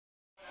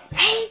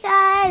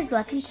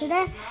guys, welcome to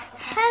the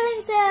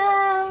Helen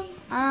Show.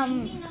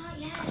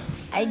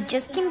 I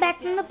just came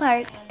back from the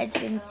park. As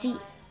you can see,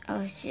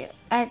 oh shoot,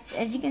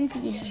 as you can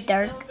see, it's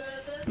dark.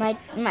 My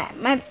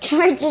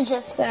charger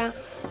just fell.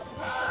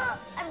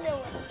 I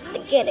don't want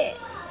to get it.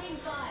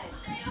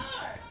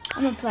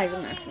 I'm gonna plug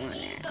in my phone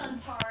now.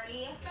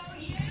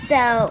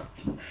 So,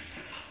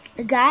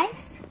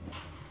 guys,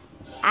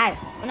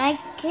 when I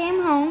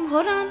came home,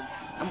 hold on,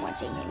 I'm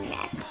watching Andy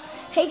Mac.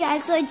 Hey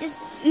guys, so I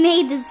just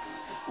made this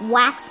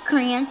wax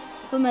crayon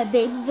from my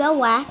Baby Bell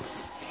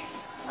wax.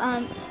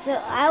 So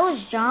I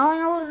was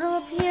drawing a little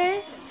up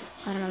here.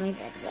 Hold on, let me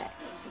fix it.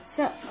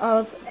 So,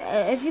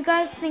 if you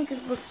guys think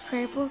it looks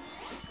purple,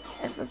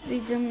 it's supposed to be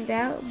zoomed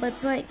out, but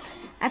it's like,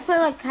 I put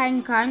like high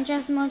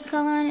contrast mode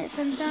color on it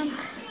sometimes,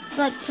 so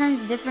like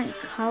turns different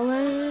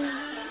colors.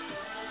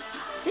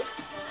 See?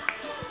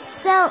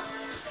 So,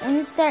 let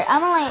me start,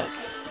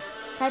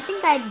 I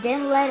think I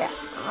didn't let it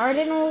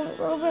harden a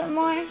little bit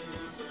more.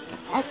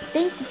 I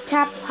think the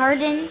top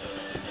hardened,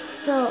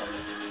 so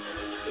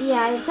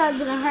yeah, the top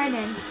didn't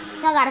harden.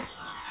 So I gotta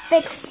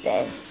fix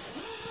this.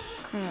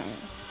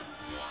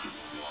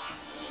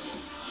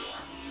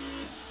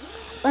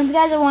 If you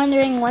guys are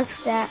wondering what's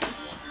that,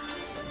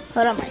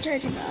 hold on, my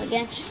charger fell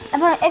again.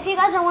 If you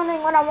guys are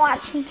wondering what I'm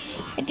watching,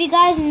 if you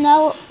guys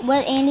know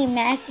what Andy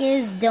Mac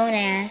is, don't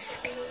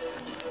ask.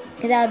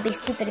 Because that would be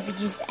stupid if you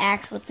just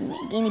ask what the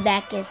Andy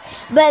Mac is.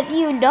 But if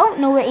you don't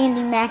know what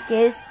Andy Mac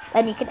is,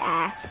 then you could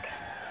ask.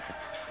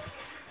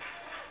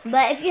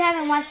 But if you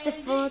haven't watched the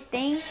full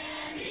thing,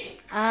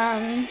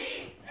 I'll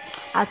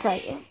tell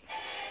you.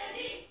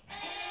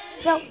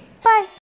 So, bye.